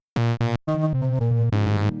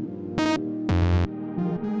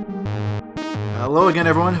Hello again,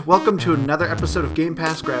 everyone. Welcome to another episode of Game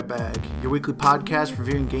Pass Grab Bag, your weekly podcast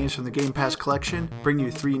reviewing games from the Game Pass collection, bringing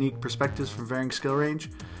you 3 unique perspectives from varying skill range.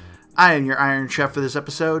 I am your Iron Chef for this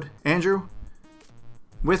episode, Andrew.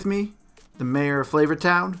 With me, the mayor of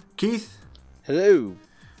Flavortown, Keith. Hello.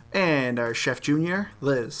 And our Chef Junior,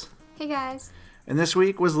 Liz. Hey, guys. And this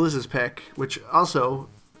week was Liz's pick, which also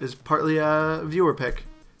is partly a viewer pick,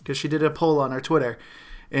 because she did a poll on our Twitter.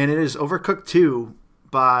 And it is Overcooked 2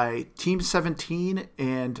 by Team 17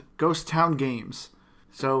 and Ghost Town Games.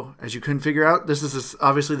 So, as you couldn't figure out, this is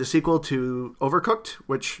obviously the sequel to Overcooked,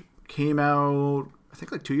 which came out, I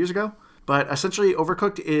think, like 2 years ago. But essentially,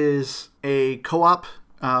 Overcooked is a co-op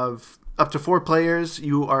of up to 4 players.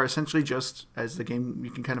 You are essentially just, as the game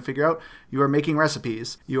you can kind of figure out, you are making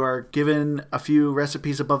recipes. You are given a few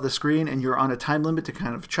recipes above the screen, and you're on a time limit to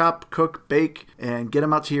kind of chop, cook, bake, and get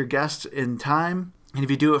them out to your guests in time. And if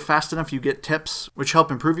you do it fast enough, you get tips, which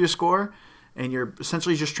help improve your score. And you're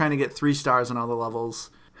essentially just trying to get 3 stars on all the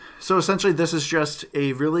levels. So essentially, this is just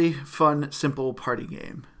a really fun, simple party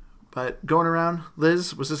game. But going around,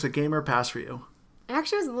 Liz, was this a game or pass for you? I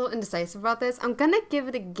actually was a little indecisive about this. I'm gonna give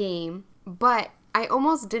it a game, but I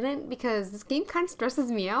almost didn't because this game kind of stresses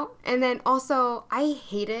me out. And then also, I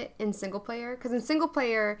hate it in single player, because in single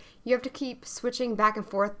player, you have to keep switching back and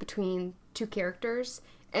forth between 2 characters.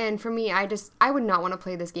 And for me, I would not want to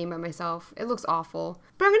play this game by myself. It looks awful.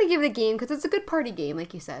 But I'm going to give it a game because it's a good party game,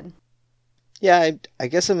 like you said. Yeah, I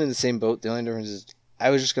guess I'm in the same boat. The only difference is I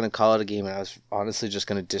was just going to call it a game, and I was honestly just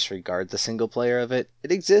going to disregard the single player of it.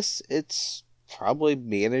 It exists. It's probably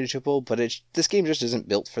manageable, but this game just isn't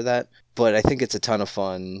built for that. But I think it's a ton of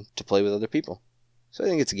fun to play with other people. So I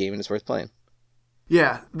think it's a game, and it's worth playing.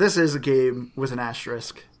 Yeah, this is a game with an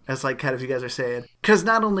asterisk, as like kind of you guys are saying. Because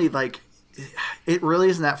not only like it really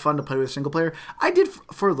isn't that fun to play with single player. I did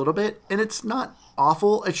for a little bit, and it's not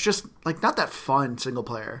awful. It's just like not that fun single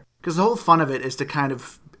player. Because the whole fun of it is to kind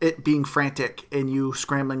of it being frantic and you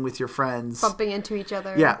scrambling with your friends, bumping into each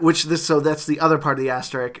other. Yeah, so that's the other part of the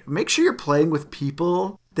asterisk. Make sure you're playing with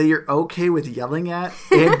people that you're okay with yelling at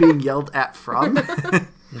and being yelled at from.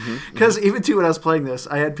 Because even too, when I was playing this,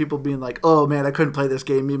 I had people being like, "Oh man, I couldn't play this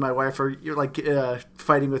game. Me and my wife are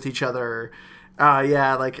fighting with each other."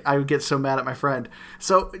 Like I would get so mad at my friend.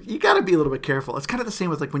 So you got to be a little bit careful. It's kind of the same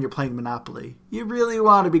with like when you're playing Monopoly. You really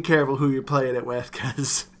want to be careful who you're playing it with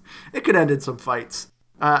because it could end in some fights.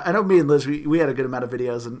 I know me and Liz, we had a good amount of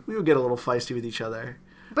videos and we would get a little feisty with each other.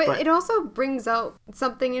 But it also brings out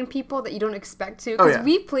something in people that you don't expect to. Because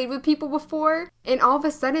we've played with people before, and all of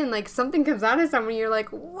a sudden, like, something comes out of someone, and you're like,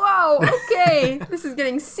 whoa, okay, this is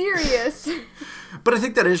getting serious. But I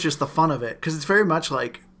think that is just the fun of it, because it's very much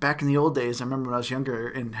like back in the old days. I remember when I was younger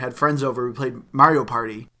and had friends over, we played Mario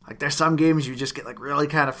Party. Like, there's some games you just get, like, really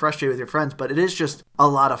kind of frustrated with your friends, but it is just a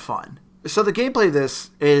lot of fun. So the gameplay of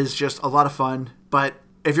this is just a lot of fun, but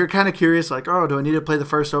if you're kind of curious, like, oh, do I need to play the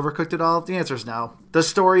first Overcooked at all? The answer is no. The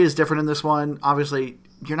story is different in this one. Obviously,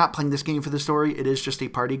 you're not playing this game for the story. It is just a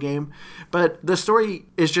party game. But the story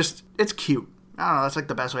is just, it's cute. I don't know, that's like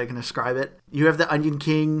the best way I can describe it. You have the Onion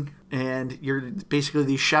King, and you're basically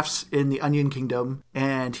the chefs in the Onion Kingdom,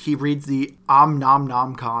 and he reads the Om Nom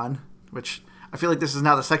Nom Con, which I feel like this is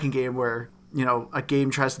now the second game where, you know, a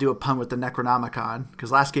game tries to do a pun with the Necronomicon,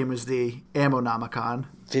 because last game was the Ammonomicon.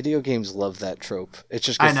 Video games love that trope. It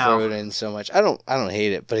just gets thrown in so much. I don't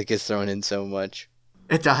hate it, but it gets thrown in so much.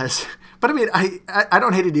 It does. But I mean, I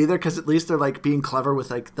don't hate it either, because at least they're like being clever with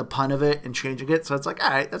like the pun of it and changing it. So it's like, all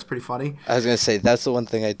right, that's pretty funny. I was going to say, that's the one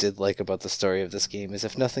thing I did like about the story of this game, is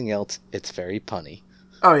if nothing else, it's very punny.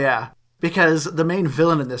 Oh, yeah. Because the main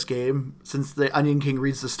villain in this game, since the Onion King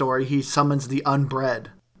reads the story, he summons the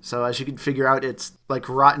unbread. So as you can figure out, it's like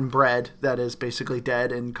rotten bread that is basically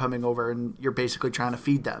dead and coming over, and you're basically trying to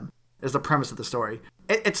feed them, is the premise of the story.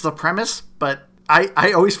 It's the premise, but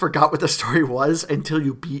I always forgot what the story was until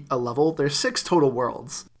you beat a level. There's 6 total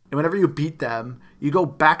worlds. And whenever you beat them, you go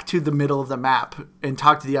back to the middle of the map and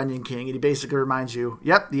talk to the Onion King, and he basically reminds you,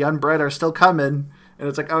 yep, the unbread are still coming. And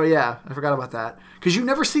it's like, oh yeah, I forgot about that. Because you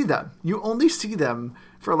never see them. You only see them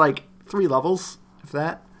for like 3 levels, if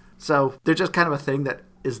that. So they're just kind of a thing that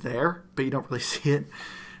is there, but you don't really see it.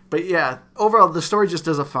 But yeah, overall, the story just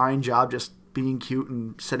does a fine job just being cute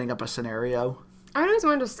and setting up a scenario. I always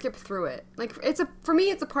wanted to skip through it. Like, for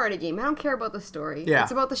me, it's a party game. I don't care about the story. Yeah.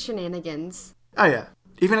 It's about the shenanigans. Oh, yeah.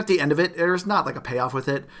 Even at the end of it, there's not like a payoff with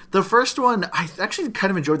it. The first one, I actually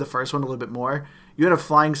kind of enjoyed the first one a little bit more. You had a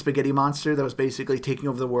flying spaghetti monster that was basically taking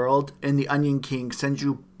over the world, and the Onion King sends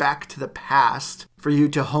you back to the past for you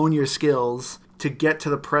to hone your skills to get to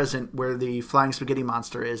the present where the flying spaghetti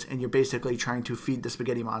monster is, and you're basically trying to feed the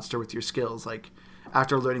spaghetti monster with your skills. Like,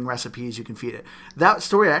 after learning recipes, you can feed it. That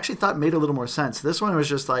story I actually thought made a little more sense. This one was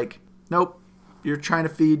just like, nope, you're trying to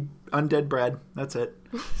feed undead bread. That's it.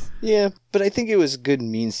 Yeah, but I think it was good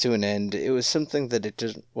means to an end. It was something that it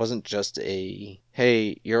just wasn't just a,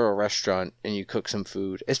 hey, you're a restaurant and you cook some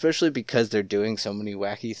food. Especially because they're doing so many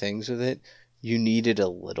wacky things with it. You needed a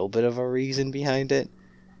little bit of a reason behind it.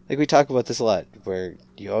 Like, we talk about this a lot, where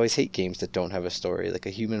you always hate games that don't have a story. Like A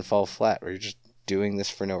Human Fall Flat, where you're just doing this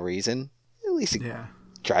for no reason. At least it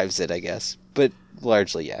drives it, I guess. But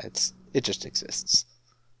largely, yeah, it just exists.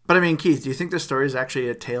 But I mean, Keith, do you think this story is actually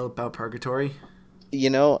a tale about purgatory? You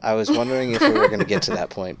know, I was wondering if we were going to get to that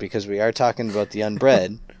point, because we are talking about the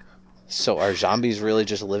unbred. So are zombies really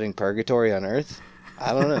just living purgatory on Earth?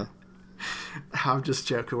 I don't know. I'm just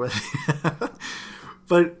joking with you.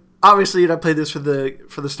 But obviously, I played this for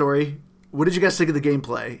the story. What did you guys think of the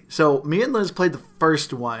gameplay? So me and Liz played the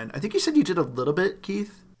first one. I think you said you did a little bit,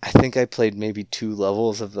 Keith. I think I played maybe 2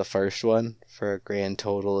 levels of the first one for a grand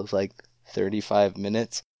total of like 35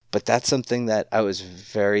 minutes. But that's something that I was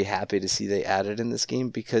very happy to see they added in this game,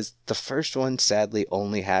 because the first one sadly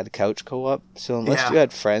only had couch co-op. So unless you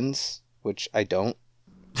had friends, which I don't,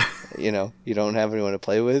 you don't have anyone to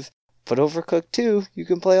play with. But Overcooked 2, you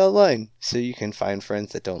can play online. So you can find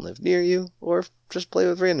friends that don't live near you, or just play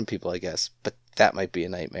with random people, I guess. But that might be a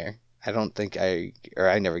nightmare. I don't think I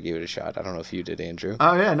never gave it a shot. I don't know if you did, Andrew.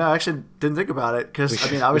 Oh yeah, no, I actually didn't think about it, because I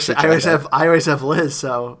mean, obviously, I always have Liz,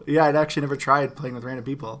 so yeah, I'd actually never tried playing with random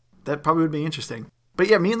people. That probably would be interesting. But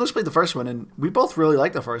yeah, me and Liz played the first one, and we both really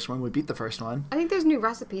liked the first one. We beat the first one. I think there's new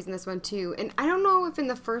recipes in this one too, and I don't know if in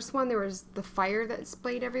the first one there was the fire that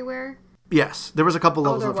splayed everywhere. Yes, there was a couple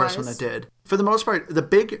levels in the first one that did. For the most part, the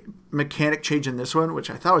big mechanic change in this one, which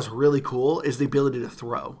I thought was really cool, is the ability to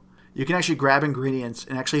throw. You can actually grab ingredients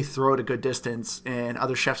and actually throw it a good distance, and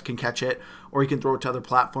other chefs can catch it, or you can throw it to other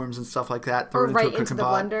platforms and stuff like that. Throw or it right into a into the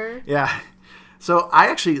pot. blender. Yeah. So I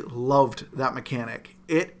actually loved that mechanic.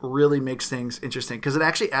 It really makes things interesting, because it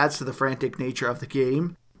actually adds to the frantic nature of the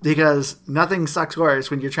game, because nothing sucks worse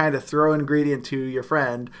when you're trying to throw an ingredient to your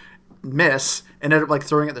friend, miss, and end up like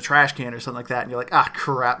throwing it in the trash can or something like that, and you're like, ah,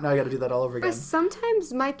 crap, now I got to do that all over again. But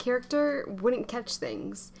sometimes my character wouldn't catch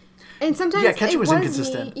things. And sometimes catching was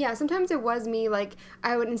inconsistent. Sometimes it was me, like,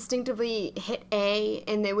 I would instinctively hit A,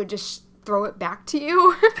 and they would just throw it back to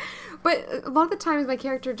you. But a lot of the times my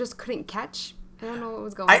character just couldn't catch. I don't know what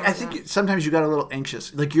was going on. I think sometimes you got a little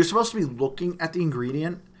anxious. Like, you're supposed to be looking at the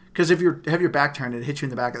ingredient, because if you have your back turned and it hits you in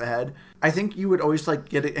the back of the head, I think you would always like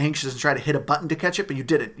get anxious and try to hit a button to catch it, but you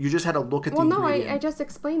didn't. You just had to look at the ingredient. Well, no, I just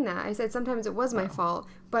explained that. I said sometimes it was my fault,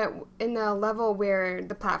 but in the level where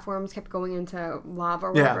the platforms kept going into lava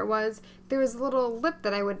or whatever it was, there was a little lip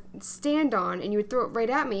that I would stand on, and you would throw it right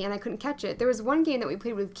at me, and I couldn't catch it. There was one game that we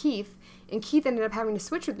played with Keith, and Keith ended up having to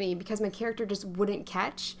switch with me because my character just wouldn't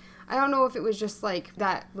catch. I don't know if it was just like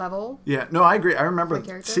that level. Yeah, no, I agree. I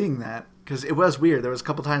remember seeing that, because it was weird. There was a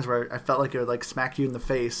couple times where I felt like it would like smack you in the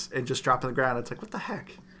face and just drop on the ground. It's like, what the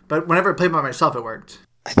heck? But whenever I played by myself, it worked.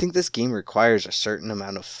 I think this game requires a certain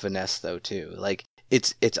amount of finesse, though, too. Like,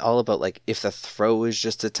 it's all about, like, if the throw is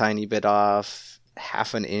just a tiny bit off,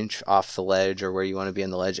 half an inch off the ledge or where you want to be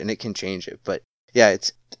on the ledge, and it can change it. But yeah,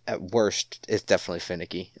 it's at worst, it's definitely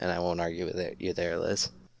finicky, and I won't argue with you there, Liz.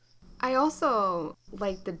 I also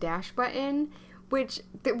like the dash button, which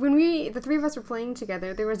when the three of us were playing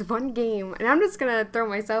together, there was one game, and I'm just gonna throw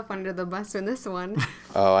myself under the bus in this one.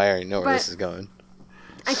 Oh, I already know where this is going.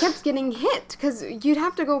 I kept getting hit, because you'd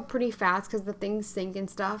have to go pretty fast because the things sink and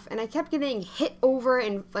stuff, and I kept getting hit over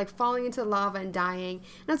and like falling into lava and dying,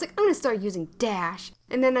 and I was like, I'm gonna start using dash.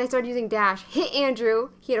 And then I started using dash, hit Andrew,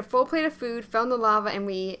 he had a full plate of food, fell in the lava, and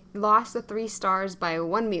we lost the 3 stars by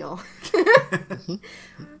 1 meal.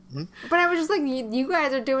 But I was just like, you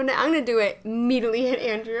guys are doing it, I'm gonna do it. Immediately hit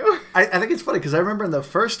Andrew. I think it's funny, because I remember in the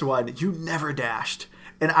first one, you never dashed,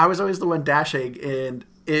 and I was always the one dashing, and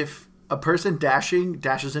if a person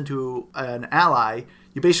dashes into an ally,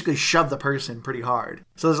 you basically shove the person pretty hard.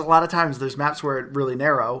 So there's a lot of times, there's maps where it's really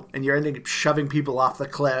narrow, and you're ending up shoving people off the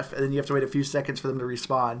cliff, and then you have to wait a few seconds for them to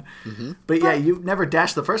respawn. Mm-hmm. But yeah, you never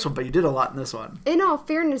dashed the first one, but you did a lot in this one. In all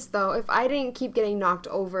fairness, though, if I didn't keep getting knocked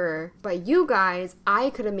over by you guys, I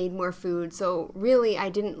could have made more food. So really, I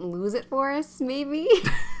didn't lose it for us, maybe.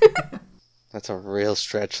 That's a real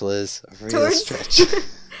stretch, Liz. A real stretch.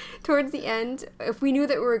 Towards the end, if we knew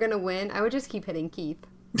that we were going to win, I would just keep hitting Keith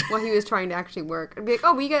while he was trying to actually work. I'd be like,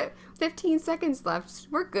 oh, we got 15 seconds left.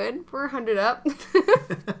 We're good. We're 100 up.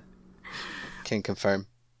 Can confirm.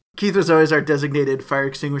 Keith was always our designated fire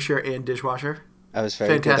extinguisher and dishwasher. I was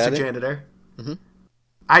very fantastic good at janitor. Mm-hmm.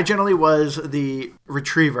 I generally was the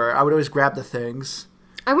retriever. I would always grab the things.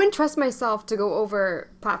 I wouldn't trust myself to go over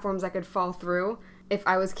platforms I could fall through if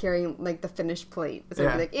I was carrying like the finished plate. So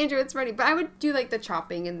I'd be like, Andrew, it's ready. But I would do like the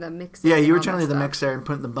chopping and the mixing. Yeah, you were and all generally that the stuff. mixer and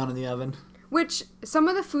putting the bun in the oven. Which, some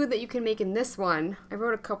of the food that you can make in this one, I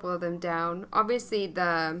wrote a couple of them down. Obviously,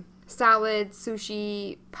 the salad,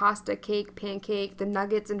 sushi, pasta, cake, pancake, the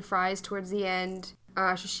nuggets and fries towards the end,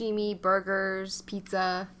 sashimi, burgers,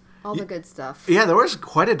 pizza, all the good stuff. Yeah, there was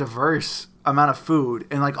quite a diverse amount of food.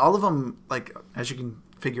 And, like, all of them, like, as you can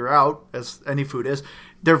figure out, as any food is,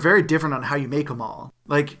 they're very different on how you make them all.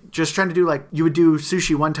 Like, just trying to do, like, you would do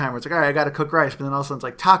sushi one time where it's like, all right, I got to cook rice. But then all of a sudden it's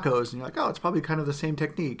like tacos. And you're like, oh, it's probably kind of the same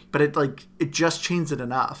technique. But it just changed it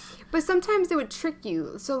enough. But sometimes it would trick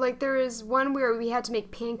you. So, like, there is one where we had to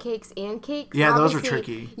make pancakes and cakes. Yeah, And those were obviously-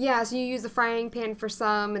 tricky. Yeah, so you use the frying pan for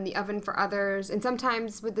some and the oven for others. And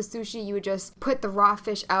sometimes with the sushi, you would just put the raw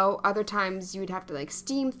fish out. Other times you would have to, like,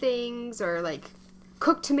 steam things or, like,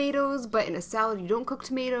 cook tomatoes, but in a salad you don't cook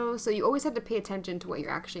tomatoes, so you always have to pay attention to what you're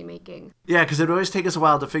actually making. Yeah, because it would always take us a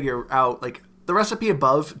while to figure out, like, the recipe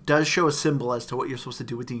above does show a symbol as to what you're supposed to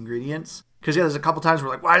do with the ingredients. Because, yeah, there's a couple times we're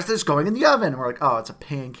like, why is this going in the oven? And we're like, oh, it's a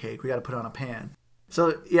pancake. We got to put it on a pan.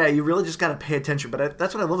 So, yeah, you really just got to pay attention. But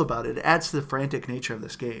that's what I love about it. It adds to the frantic nature of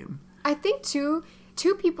this game. I think, two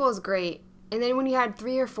people is great. And then when you had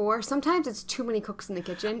 3 or 4, sometimes it's too many cooks in the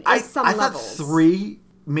kitchen. I Some thought levels. 3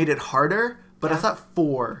 made it harder, but I Yeah. thought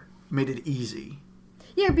 4 made it easy.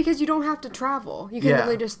 Yeah, because you don't have to travel. You can Yeah.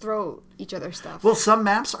 literally just throw each other stuff. Well, some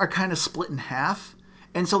maps are kind of split in half.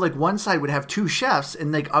 And so, like, one side would have 2 chefs,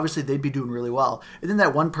 and, like, obviously they'd be doing really well. And then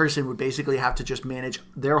that one person would basically have to just manage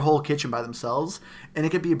their whole kitchen by themselves, and it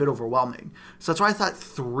could be a bit overwhelming. So that's why I thought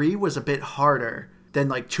 3 was a bit harder than,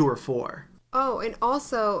 like, 2 or 4. Oh, and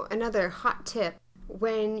also another hot tip.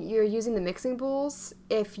 When you're using the mixing bowls,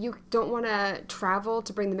 if you don't want to travel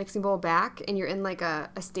to bring the mixing bowl back and you're in like a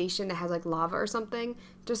station that has like lava or something,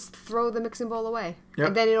 just throw the mixing bowl away. Yep.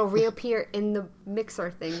 And then it'll reappear in the mixer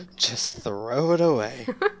thing. Just throw it away.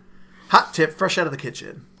 Hot tip, fresh out of the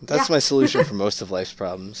kitchen. That's Yeah. my solution for most of life's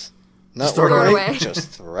problems. Not Just throw it worry, away. just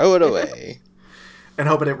throw it away. And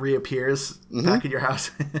hoping it reappears back in your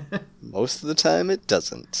house. Most of the time, it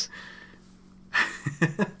doesn't.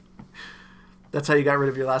 That's how you got rid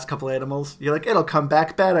of your last couple animals? You're like, it'll come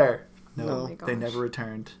back better. No, Oh my they gosh. never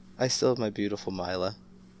returned. I still have my beautiful Mila.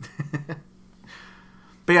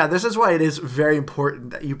 But yeah, this is why it is very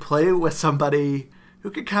important that you play with somebody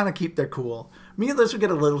who can kind of keep their cool. Me and Liz would get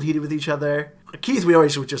a little heated with each other. Keith, we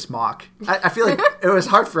always would just mock. I feel like it was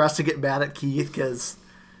hard for us to get mad at Keith because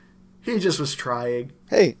he just was trying.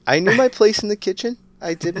 Hey, I knew my place in the kitchen.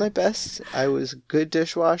 I did my best. I was a good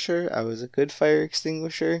dishwasher. I was a good fire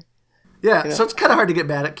extinguisher. Yeah, so it's kind of hard to get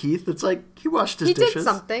mad at Keith. It's like he washed his He dishes. did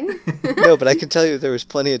something. No, but I can tell you there was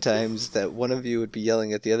plenty of times that one of you would be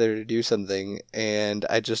yelling at the other to do something, and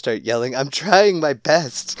I'd just start yelling, I'm trying my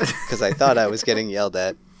best, because I thought I was getting yelled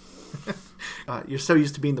at. You're so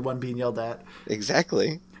used to being the one being yelled at.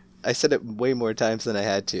 Exactly. I said it way more times than I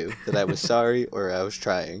had to, that I was sorry or I was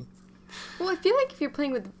trying. Well, I feel like if you're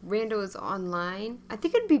playing with randos online, I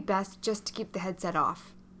think it'd be best just to keep the headset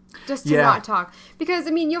off. Just to Yeah. not talk. Because, I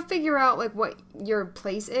mean, you'll figure out, like, what your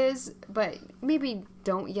place is, but maybe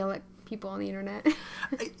don't yell at people on the internet.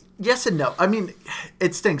 Yes and no. I mean,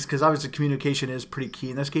 it stinks because obviously communication is pretty key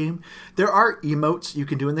in this game. There are emotes you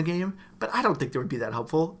can do in the game, but I don't think they would be that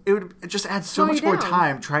helpful. It would just add so Slow much you more down.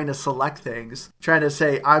 time trying to select things, trying to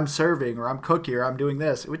say, I'm serving, or I'm cooking, or I'm doing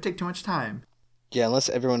this. It would take too much time. Yeah, unless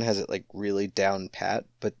everyone has it, like, really down pat,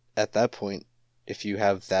 but at that point, if you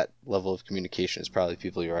have that level of communication, it's probably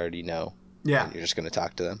people you already know. Yeah. And you're just going to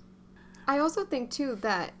talk to them. I also think, too,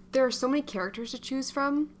 that there are so many characters to choose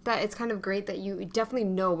from that it's kind of great that you definitely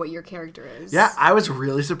know what your character is. Yeah, I was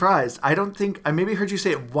really surprised. I don't think, I maybe heard you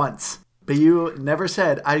say it once, but you never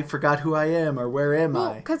said, I forgot who I am, or where am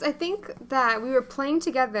Well, I? because I think that we were playing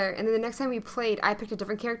together, and then the next time we played, I picked a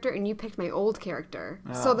different character, and you picked my old character.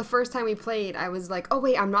 So the first time we played, I was like, oh,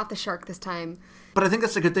 wait, I'm not the shark this time. But I think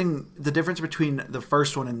that's a good thing, the difference between the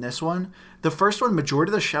first one and this one. The first one, majority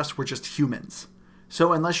of the chefs were just humans.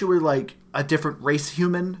 So unless you were like a different race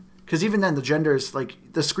human, because even then the gender is like,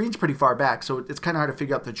 the screen's pretty far back, so it's kind of hard to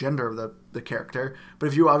figure out the gender of the character. But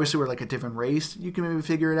if you obviously were like a different race, you can maybe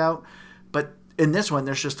figure it out. But in this one,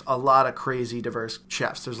 there's just a lot of crazy diverse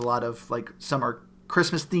chefs. There's a lot of like, some are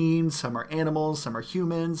Christmas themed, some are animals, some are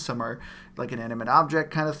humans, some are like inanimate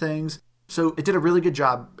object kind of things. So it did a really good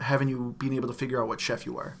job having you being able to figure out what chef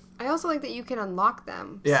you were. I also like that you can unlock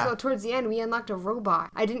them. Yeah. So towards the end, we unlocked a robot.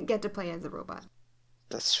 I didn't get to play as a robot.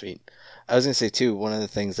 That's sweet. I was going to say, too, one of the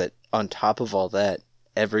things that, on top of all that,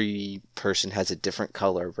 every person has a different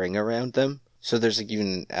color ring around them. So there's like even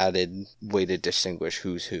an added way to distinguish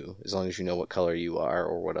who's who, as long as you know what color you are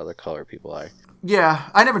or what other color people are. Yeah,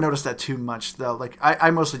 I never noticed that too much, though. Like, I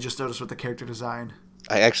mostly just noticed with the character design.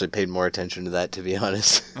 I actually paid more attention to that, to be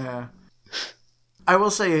honest. Yeah. I will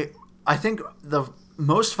say, I think the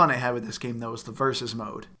most fun I had with this game, though, was the versus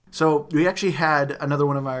mode. So we actually had another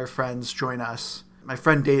one of our friends join us, my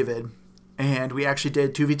friend David, and we actually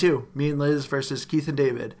did 2v2, me and Liz versus Keith and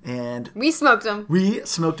David, and We smoked them. we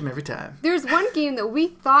smoked him every time. There's one game that we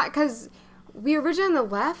thought, because we were originally on the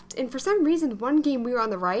left, and for some reason, one game we were on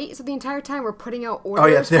the right, so the entire time we're putting out orders. Oh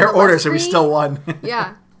yeah, from their the orders, left and we screen. still won.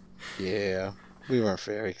 Yeah. Yeah, we weren't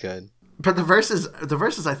very good. But the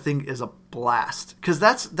verses, I think, is a blast because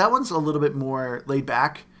that one's a little bit more laid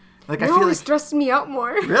back. Like I No, feel it like stressed me out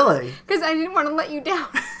more. really. Because I didn't want to let you down.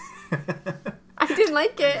 I didn't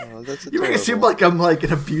like it. Oh, that's You make it seem adorable. like I'm like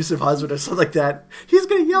an abusive husband or something like that. He's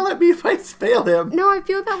gonna yell at me if I fail him. No, I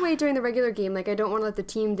feel that way during the regular game. Like, I don't want to let the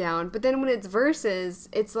team down. But then when it's versus,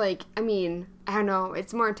 it's like, I mean, I don't know.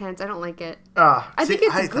 It's more intense. I don't like it. I think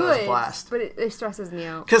it's thought it was good, a blast. but it stresses me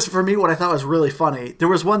out. Because for me, what I thought was really funny, there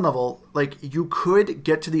was one level, like, you could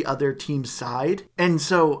get to the other team's side. And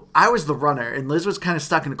so I was the runner, and Liz was kind of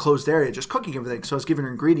stuck in a closed area just cooking everything. So I was giving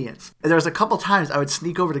her ingredients. And there was a couple times I would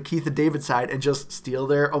sneak over to Keith and David's side and just steal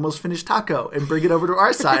their almost finished taco and bring it over to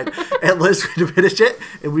our side. And Liz would finish it,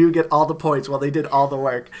 and we would get all the points while they did all the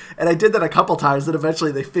work. And I did that a couple times, and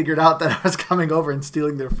eventually they figured out that I was coming over and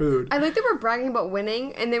stealing their food. I like that we're bragging about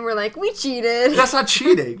winning, and then we're like, we cheated. That's not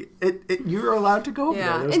cheating. You were allowed to go over there.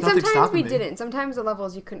 Yeah, There was and nothing sometimes stopping we me. didn't. Sometimes the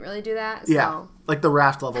levels you couldn't really do that. So. Yeah, like the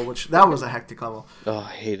raft level, which that was a hectic level. Oh,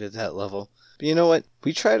 I hated that level. But you know what?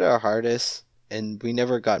 We tried our hardest, and we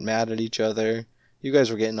never got mad at each other. You guys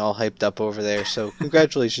were getting all hyped up over there, so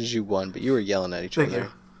congratulations, you won, but you were yelling at each Thank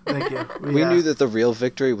other. you. Thank you. We knew that the real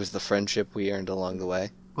victory was the friendship we earned along the way.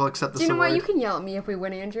 We'll accept the Do you know what? sword. You can yell at me if we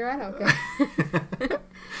win, Andrew. I don't care.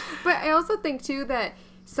 But I also think, too, that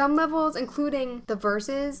some levels, including the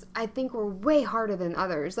verses, I think were way harder than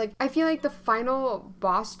others. Like, I feel like the final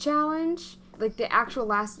boss challenge, like the actual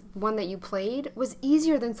last one that you played, was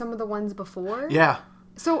easier than some of the ones before. Yeah.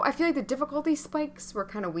 So I feel like the difficulty spikes were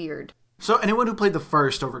kind of weird. So anyone who played the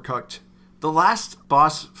first Overcooked, the last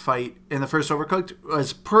boss fight in the first Overcooked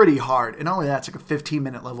was pretty hard. And not only that, it's like a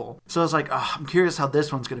 15-minute level. So I was like, oh, I'm curious how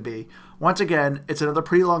this one's going to be. Once again, it's another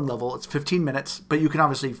pretty long level. It's 15 minutes, but you can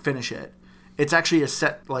obviously finish it. It's actually a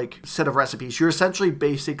set of recipes. You're essentially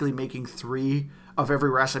basically making 3 of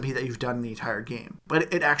every recipe that you've done in the entire game.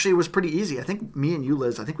 But it actually was pretty easy. I think me and you,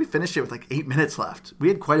 Liz, I think we finished it with like 8 minutes left. We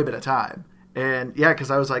had quite a bit of time. And yeah,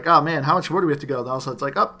 because I was like, oh man, how much more do we have to go? And also it's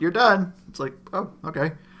like, oh, you're done. It's like, oh,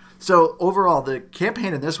 okay. So overall, the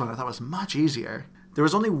campaign in this one I thought was much easier. There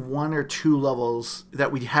was only 1 or 2 levels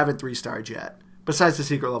that we haven't 3-starred yet, besides the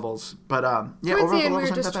secret levels. But yeah, Towards overall the end, we the levels were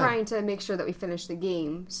aren't just that bad. trying to make sure that we finished the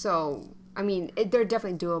game. So, I mean, they're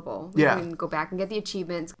definitely doable. We Yeah. can go back and get the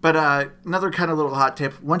achievements. But another kind of little hot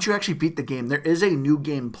tip, once you actually beat the game, there is a New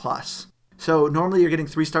Game Plus. So normally you're getting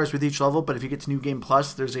 3 stars with each level, but if you get to New Game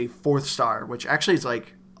Plus, there's a 4th star, which actually is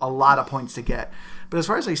like a lot of points to get. But as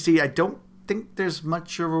far as I see, I don't think there's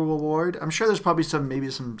much of a reward. I'm sure there's probably maybe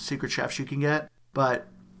some secret chefs you can get, but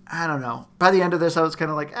I don't know. By the end of this, I was kind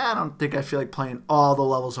of like, I don't think I feel like playing all the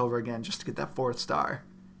levels over again just to get that 4th star.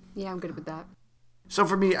 Yeah, I'm good with that. So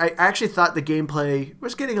for me, I actually thought the gameplay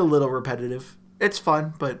was getting a little repetitive. It's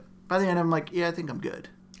fun, but by the end, I'm like, yeah, I think I'm good.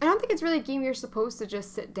 I don't think it's really a game you're supposed to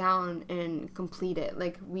just sit down and complete it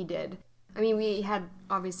like we did. I mean, we had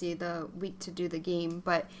obviously the week to do the game,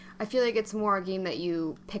 but I feel like it's more a game that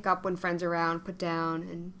you pick up when friends are around, put down,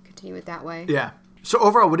 and continue it that way. Yeah. So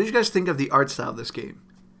overall, what did you guys think of the art style of this game?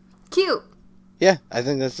 Cute. Yeah, I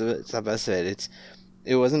think that's the best of it.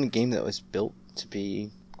 It wasn't a game that was built to be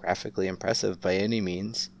graphically impressive by any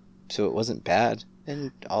means, so it wasn't bad.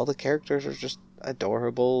 And all the characters are just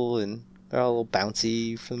adorable, and they're all a little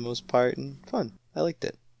bouncy for the most part, and fun. I liked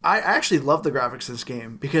it. I actually love the graphics in this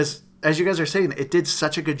game because, as you guys are saying, it did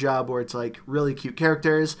such a good job where it's like really cute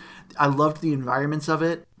characters. I loved the environments of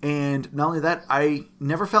it. And not only that, I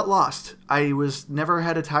never felt lost. I never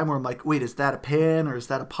had a time where I'm like, wait, is that a pan or is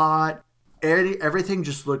that a pot? Everything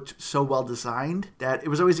just looked so well designed that it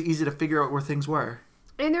was always easy to figure out where things were.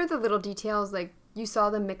 And there were the little details, like you saw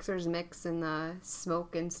the mixers mix and the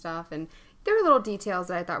smoke and stuff, and there were little details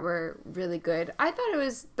that I thought were really good. I thought it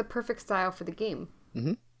was the perfect style for the game.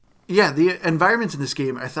 Mm-hmm. Yeah, the environments in this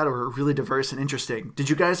game, I thought were really diverse and interesting. Did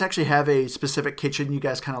you guys actually have a specific kitchen you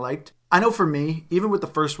guys kind of liked? I know for me, even with the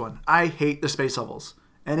first one, I hate the space levels.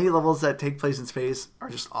 Any levels that take place in space are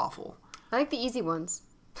just awful. I like the easy ones.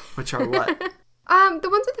 Which are what? The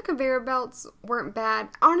ones with the conveyor belts weren't bad.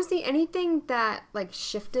 Honestly, anything that like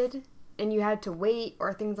shifted and you had to wait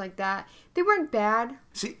or things like that, they weren't bad.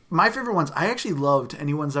 See, my favorite ones, I actually loved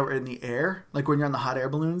any ones that were in the air, like when you're on the hot air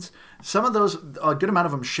balloons. Some of those, a good amount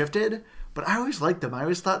of them shifted, but I always liked them. I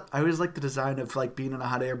always liked the design of like being in a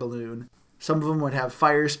hot air balloon. Some of them would have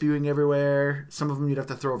fire spewing everywhere. Some of them you'd have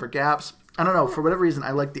to throw over gaps. I don't know. For whatever reason,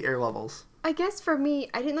 I liked the air levels. I guess for me,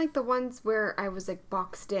 I didn't like the ones where I was like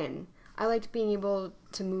boxed in. I liked being able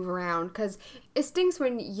to move around because it stinks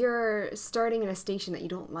when you're starting in a station that you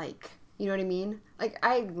don't like. You know what I mean? Like,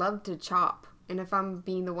 I love to chop. And if I'm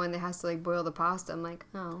being the one that has to like boil the pasta, I'm like,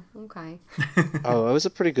 oh, okay. Oh, I was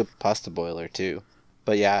a pretty good pasta boiler too.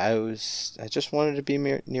 But yeah, I just wanted to be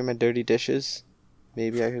near my dirty dishes.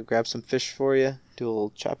 Maybe I could grab some fish for you, do a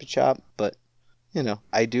little choppy chop. But, you know,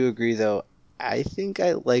 I do agree though. I think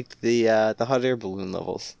I liked the hot air balloon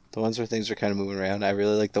levels. The ones where things are kind of moving around. I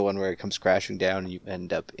really like the one where it comes crashing down and you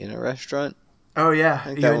end up in a restaurant. Oh, yeah.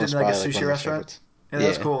 You ended in like a probably sushi one of my restaurant? favorites. Yeah, that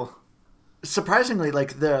was cool. Surprisingly,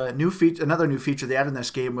 like another new feature they added in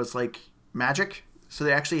this game was like magic. So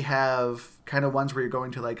they actually have kind of ones where you're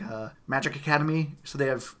going to like a magic academy. So they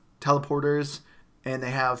have teleporters and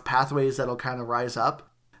they have pathways that'll kind of rise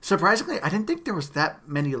up. Surprisingly, I didn't think there was that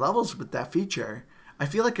many levels with that feature. I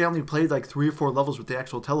feel like I only played like 3 or 4 levels with the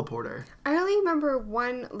actual teleporter. I only remember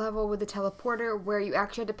one level with the teleporter where you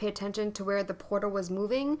actually had to pay attention to where the portal was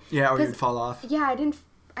moving. Yeah, or you'd fall off. Yeah,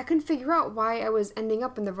 I couldn't figure out why I was ending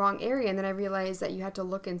up in the wrong area, and then I realized that you had to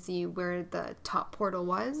look and see where the top portal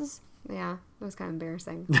was. Yeah, it was kind of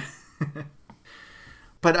embarrassing.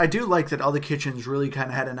 But I do like that all the kitchens really kind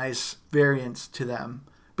of had a nice variance to them.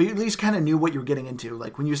 But you at least kind of knew what you were getting into.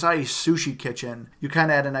 Like when you saw a sushi kitchen, you kind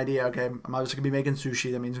of had an idea, okay, I'm obviously going to be making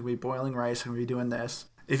sushi. That means I'm going to be boiling rice. I'm going to be doing this.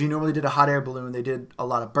 If you normally did a hot air balloon, they did a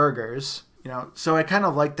lot of burgers. You know, so I kind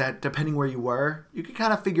of like that depending where you were, you could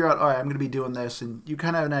kind of figure out, all right, I'm going to be doing this, and you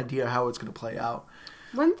kind of have an idea how it's going to play out.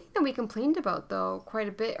 One thing that we complained about, though, quite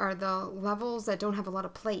a bit are the levels that don't have a lot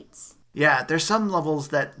of plates. Yeah, there's some levels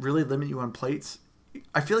that really limit you on plates.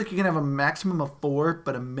 I feel like you can have a maximum of 4,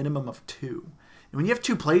 but a minimum of 2. And when you have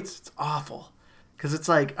 2 plates, it's awful. Because it's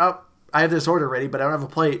like, oh, I have this order ready, but I don't have a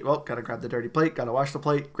plate. Well, got to grab the dirty plate, got to wash the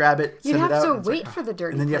plate, grab it, You'd send it out. have to wait for the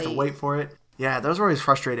dirty plate. And then you have to wait for it. Yeah, those were always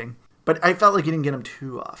frustrating. But I felt like you didn't get them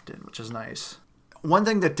too often, which is nice. One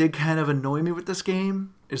thing that did kind of annoy me with this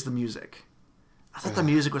game is the music. I thought the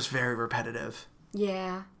music was very repetitive.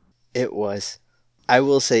 Yeah. It was. I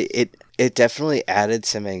will say it definitely added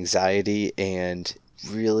some anxiety and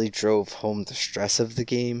really drove home the stress of the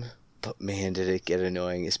game. But man, did it get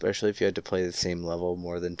annoying, especially if you had to play the same level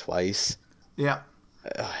more than twice. Yeah.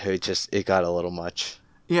 It got a little much.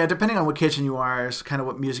 Yeah, depending on what kitchen you are is kind of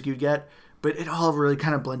what music you get. But it all really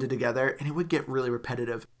kind of blended together, and it would get really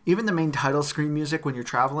repetitive. Even the main title screen music when you're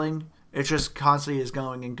traveling, it just constantly is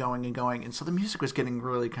going and going and going. And so the music was getting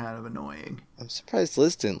really kind of annoying. I'm surprised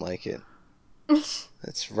Liz didn't like it.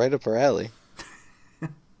 That's right up her alley.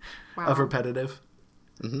 Wow. Of repetitive.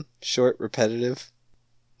 Mm-hmm. Short, repetitive,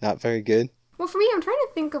 not very good. Well, for me, I'm trying to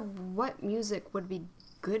think of what music would be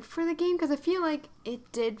good for the game, because I feel like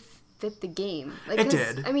it did fit the game. Like, it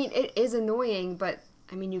did. I mean, it is annoying, but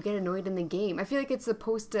I mean, you get annoyed in the game. I feel like it's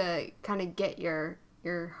supposed to kind of get your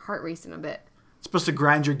heart racing a bit. It's supposed to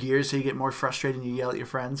grind your gears so you get more frustrated and you yell at your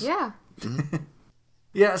friends. Yeah.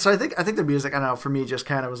 Yeah, so I think the music, I don't know, for me just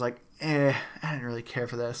kind of was like, I didn't really care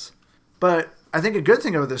for this. But I think a good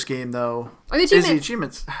thing about this game, though, is the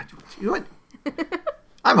achievements. You know what?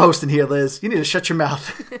 I'm hosting here, Liz. You need to shut your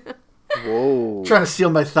mouth. Whoa. Trying to steal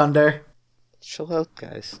my thunder. Chill out,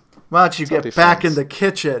 guys. Why don't you get back in the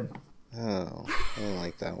kitchen? Oh, I don't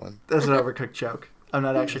like that one. That's an overcooked joke. I'm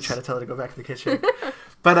not actually trying to tell her to go back to the kitchen.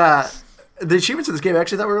 But the achievements in this game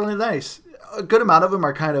actually that were really nice. A good amount of them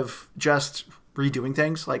are kind of just redoing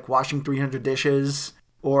things, like washing 300 dishes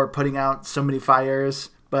or putting out so many fires.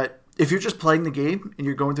 But if you're just playing the game and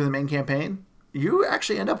you're going through the main campaign, you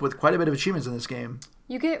actually end up with quite a bit of achievements in this game.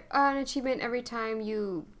 You get an achievement every time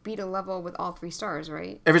you beat a level with all 3 stars,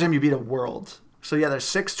 right? Every time you beat a world. So yeah, there's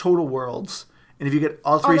 6 total worlds. And if you get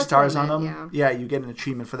all 3 stars on them, yeah, you get an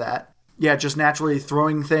achievement for that. Yeah, just naturally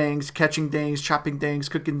throwing things, catching things, chopping things,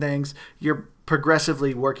 cooking things. You're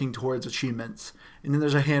progressively working towards achievements. And then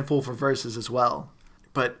there's a handful for verses as well.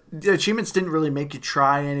 But the achievements didn't really make you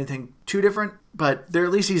try anything too different, but they're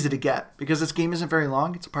at least easy to get because this game isn't very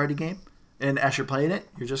long. It's a party game. And as you're playing it,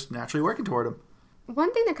 you're just naturally working toward them.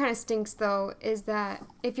 One thing that kind of stinks, though, is that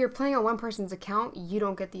if you're playing on one person's account, you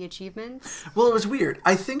don't get the achievements. Well, it was weird.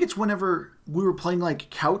 I think it's whenever we were playing, like,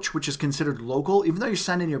 Couch, which is considered local, even though you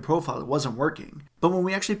signed in your profile, it wasn't working. But when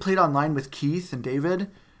we actually played online with Keith and David,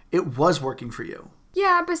 it was working for you.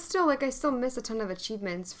 Yeah, but still, like, I still miss a ton of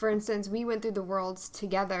achievements. For instance, we went through the worlds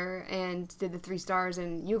together and did the 3 stars,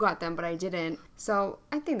 and you got them, but I didn't. So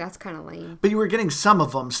I think that's kind of lame. But you were getting some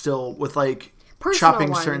of them still with, like, Personal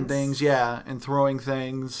chopping ones. certain things, yeah, and throwing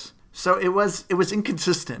things. So it was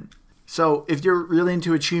inconsistent. So if you're really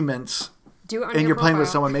into achievements Do it on and your you're playing with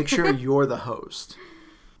profile. someone, make sure you're the host.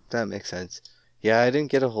 That makes sense. Yeah, I didn't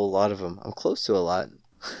get a whole lot of them. I'm close to a lot.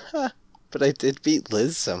 But I did beat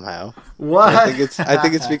Liz somehow. What? I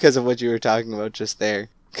think it's because of what you were talking about just there.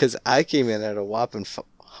 Because I came in at a whopping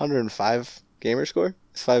 105 gamer score.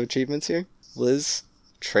 There's 5 achievements here. Liz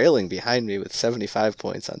trailing behind me with 75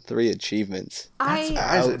 points on 3 achievements.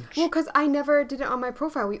 Isaac. Well, because I never did it on my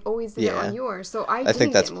profile. We always did it Yeah. on yours. So I think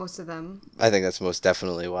didn't that's- get most of them. I think that's most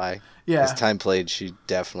definitely why. Yeah. As time played, she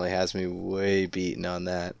definitely has me way beaten on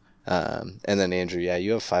that. And then Andrew, yeah,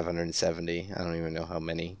 you have 570. I don't even know how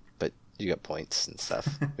many, but you got points and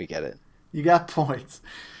stuff. We get it. You got points.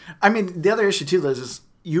 I mean, the other issue too, Liz, is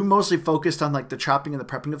you mostly focused on like the chopping and the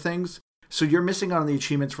prepping of things. So you're missing out on the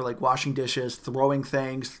achievements for like washing dishes, throwing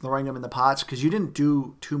things, throwing them in the pots, because you didn't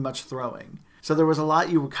do too much throwing. So there was a lot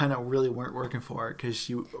you kind of really weren't working for because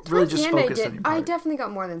you really just And I focused on did. your part. I definitely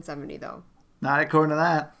got more than 70, though. Not according to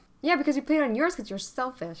that. Yeah, because you played on yours because you're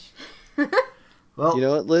selfish. Well, You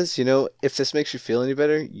know what, Liz? You know, if this makes you feel any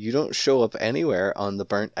better, you don't show up anywhere on the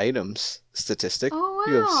burnt items statistic. Oh,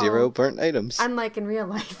 You have wow. 0 burnt items. Unlike in real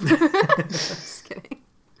life. Just kidding.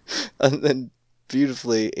 And then,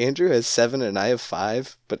 beautifully, Andrew has 7 and I have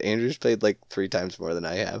 5, but Andrew's played like 3 times more than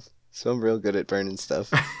I have. So I'm real good at burning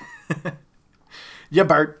stuff. yeah,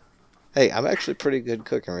 Bart. Hey, I'm actually pretty good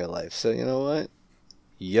cook in real life, so you know what?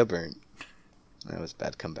 You burnt. That was a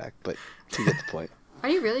bad comeback, but you get the point. Are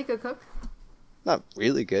you really a good cook? Not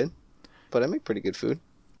really good, but I make pretty good food.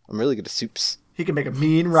 I'm really good at soups. He can make a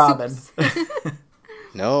mean ramen.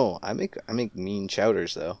 No, I make mean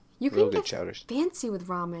chowders though. You Real can good get chowders. fancy with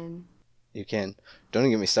ramen. You can. Don't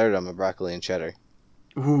even get me started on my broccoli and cheddar.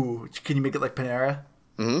 Ooh, can you make it like Panera?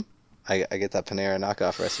 Mm-hmm. I get that Panera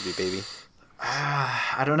knockoff recipe, baby.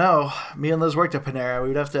 I don't know. Me and Liz worked at Panera.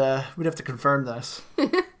 We'd have to confirm this.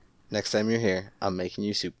 Next time you're here, I'm making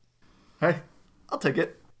you soup. Hey, I'll take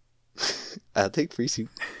it. I'll take free soup.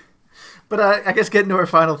 But I guess getting to our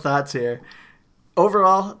final thoughts here.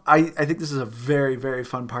 Overall, I think this is a very, very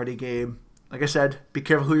fun party game. Like I said, be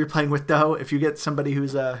careful who you're playing with, though. If you get somebody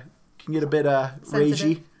who's can get a bit Sensitive.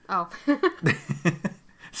 ragey, Oh.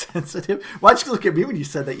 sensitive. Why'd you look at me when you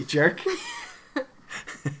said that, you jerk?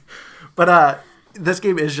 But this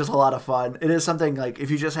game is just a lot of fun. It is something like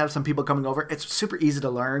if you just have some people coming over, it's super easy to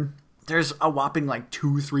learn. There's a whopping like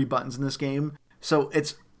 2-3 buttons in this game, so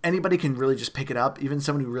it's anybody can really just pick it up, even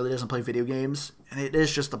someone who really doesn't play video games. And it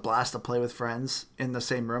is just a blast to play with friends in the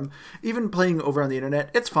same room. Even playing over on the internet,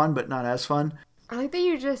 it's fun, but not as fun. I like that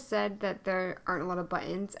you just said that there aren't a lot of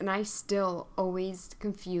buttons, and I still always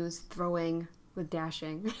confuse throwing with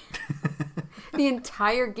dashing. The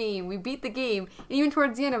entire game. We beat the game. And even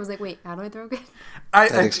towards the end, I was like, wait, how do I throw again?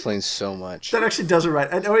 That explains so much. That actually does it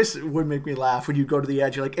right. It always would make me laugh when you go to the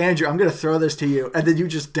edge. You're like, Andrew, I'm going to throw this to you. And then you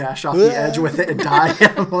just dash off the edge with it and die.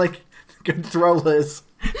 I'm like, good throw, Liz.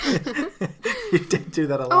 You did do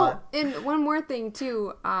that a Oh, lot. and one more thing,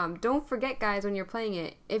 too. Don't forget, guys, when you're playing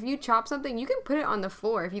it, if you chop something, you can put it on the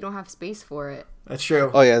floor if you don't have space for it. That's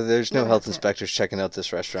true. Oh yeah, there's no Yeah, health that's it. inspectors checking out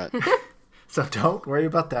this restaurant. So don't worry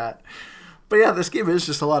about that. But yeah, this game is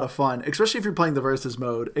just a lot of fun, especially if you're playing the versus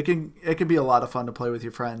mode. It can be a lot of fun to play with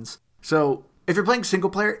your friends. So if you're playing single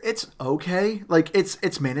player, it's okay. Like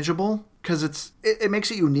it's manageable because it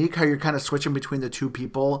makes it unique how you're kind of switching between the two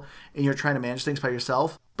people and you're trying to manage things by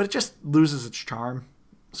yourself. But it just loses its charm.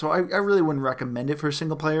 So I really wouldn't recommend it for a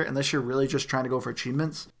single player unless you're really just trying to go for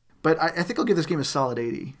achievements. But I think I'll give this game a solid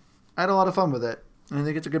 80. I had a lot of fun with it. And I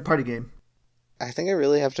think it's a good party game. I think I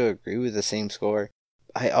really have to agree with the same score.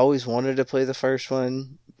 I always wanted to play the first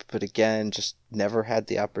one, but again, just never had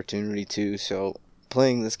the opportunity to. So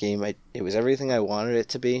playing this game, it was everything I wanted it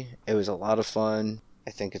to be. It was a lot of fun.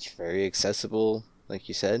 I think it's very accessible, like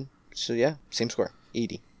you said. So yeah, same score,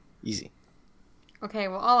 80, easy. Okay,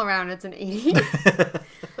 well, all around, it's an 80.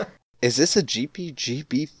 Is this a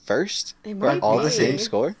GPGB first? It We're might all be. the same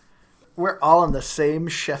score? We're all on the same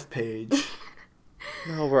chef page.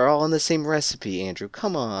 No, we're all on the same recipe, Andrew.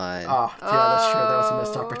 Come on. Oh, yeah, that's true. That was a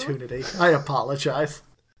missed opportunity. I apologize.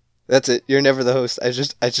 That's it. You're never the host. I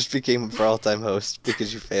just became a for all-time host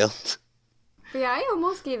because you failed. But yeah, I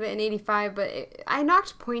almost gave it an 85, but I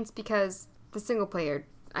knocked points because the single player,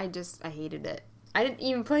 I hated it. I didn't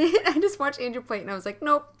even play it. I just watched Andrew play it, and I was like,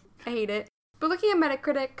 nope, I hate it. But looking at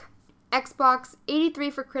Metacritic, Xbox 83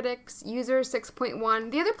 for critics, users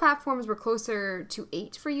 6.1. The other platforms were closer to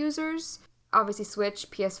 8 for users. Obviously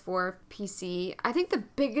Switch, PS4, PC. I think the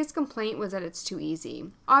biggest complaint was that it's too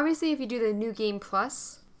easy. Obviously, if you do the New Game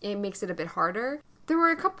Plus, it makes it a bit harder. There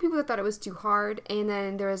were a couple people that thought it was too hard, and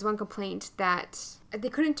then there was one complaint that they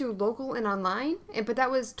couldn't do local and online, but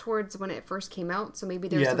that was towards when it first came out, so maybe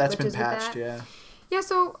there were some that's glitches been with patched, that. yeah. Yeah,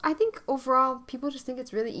 so I think overall, people just think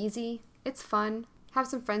it's really easy. It's fun. Have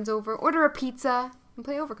some friends over, order a pizza, and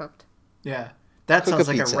play Overcooked. Yeah. That Cook sounds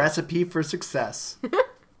a like pizza. a recipe for success.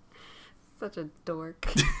 Such a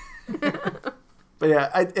dork. But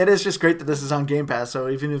yeah, it is just great that this is on Game Pass. So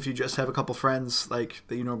even if you just have a couple friends like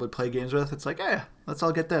that you normally play games with, it's like, let's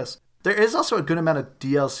all get this. There is also a good amount of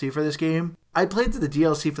DLC for this game. I played the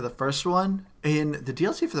DLC for the first one, and the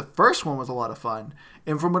DLC for the first one was a lot of fun.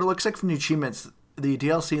 And from what it looks like from the achievements, the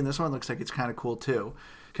DLC in this one looks like it's kind of cool too.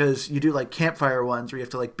 Because you do like campfire ones where you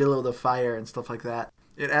have to like build the fire and stuff like that.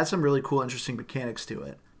 It adds some really cool, interesting mechanics to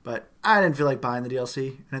it. But I didn't feel like buying the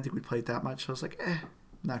DLC. I didn't think we played that much. So I was like,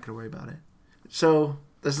 not going to worry about it. So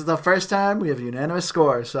this is the first time we have a unanimous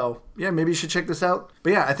score. So yeah, maybe you should check this out.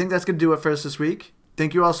 But yeah, I think that's going to do it for us this week.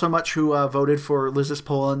 Thank you all so much who voted for Liz's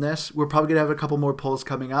poll on this. We're probably going to have a couple more polls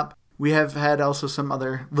coming up. We have had also some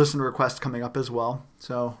other listener requests coming up as well.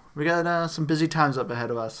 So we got some busy times up ahead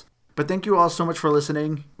of us. But thank you all so much for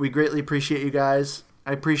listening. We greatly appreciate you guys.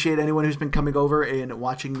 I appreciate anyone who's been coming over and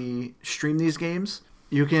watching me stream these games.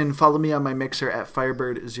 You can follow me on my Mixer at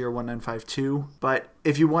Firebird01952. But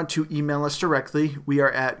if you want to email us directly, we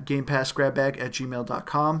are at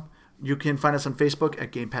GamePassGrabBag@gmail.com. You can find us on Facebook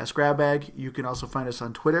at Game Pass Grab Bag. You can also find us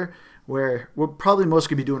on Twitter, where we're probably most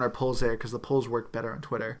going to be doing our polls there because the polls work better on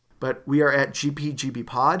Twitter. But we are at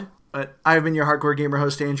GPGBPod. I've been your hardcore gamer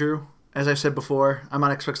host, Andrew. As I said before, I'm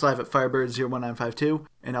on Xbox Live at Firebird01952,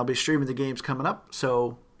 and I'll be streaming the games coming up.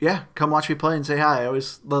 So yeah, come watch me play and say hi. I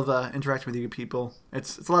always love interacting with you people.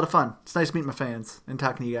 It's a lot of fun. It's nice meeting my fans and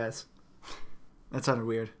talking to you guys. That sounded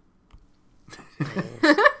weird.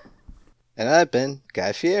 And I've been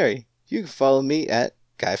Guy Fieri. You can follow me at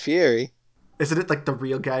Guy Fieri. Isn't it like the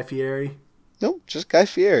real Guy Fieri? Nope, just Guy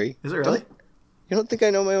Fieri. Is it really? You don't think I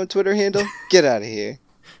know my own Twitter handle? Get out of here.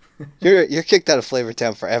 You're kicked out of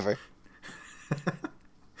Flavortown forever.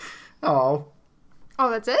 Oh. Oh,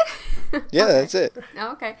 that's it? Yeah, Okay. that's it.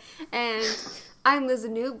 Oh, okay. And I'm Liz the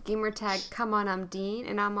Noob, gamertag come on, I'm Dean,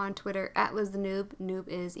 and I'm on Twitter at Liz the Noob. Noob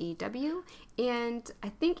is EW. And I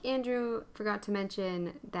think Andrew forgot to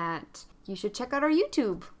mention that you should check out our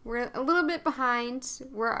YouTube. We're a little bit behind.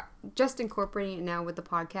 We're just incorporating it now with the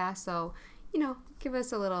podcast, so, give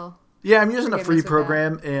us a little... Yeah, I'm using a Forgiveness free with that.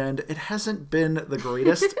 program, and it hasn't been the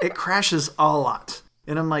greatest. It crashes a lot.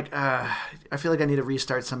 And I'm like, I feel like I need to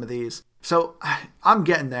restart some of these. So I'm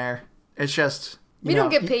getting there. It's just... We don't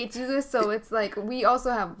get paid to do this, so it's like we also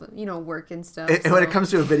have, work and stuff. And when it comes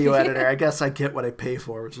to a video editor, I guess I get what I pay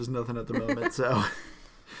for, which is nothing at the moment. So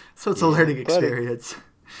it's a learning experience.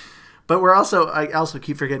 But we're also, I also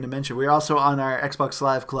keep forgetting to mention, we're also on our Xbox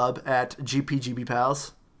Live Club at GPGB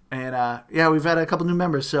Pals. And we've had a couple new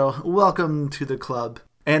members, so welcome to the club.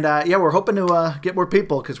 And we're hoping to get more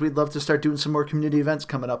people because we'd love to start doing some more community events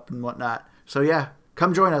coming up and whatnot. So yeah,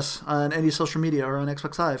 come join us on any social media or on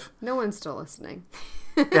Xbox Live. No one's still listening.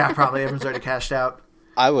 Yeah, probably everyone's already cashed out.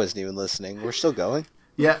 I wasn't even listening. We're still going.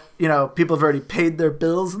 Yeah, people have already paid their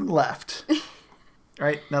bills and left.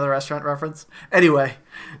 Right? Another restaurant reference? Anyway,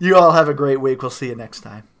 you all have a great week. We'll see you next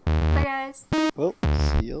time. Bye, guys. Well,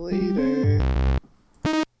 see you later.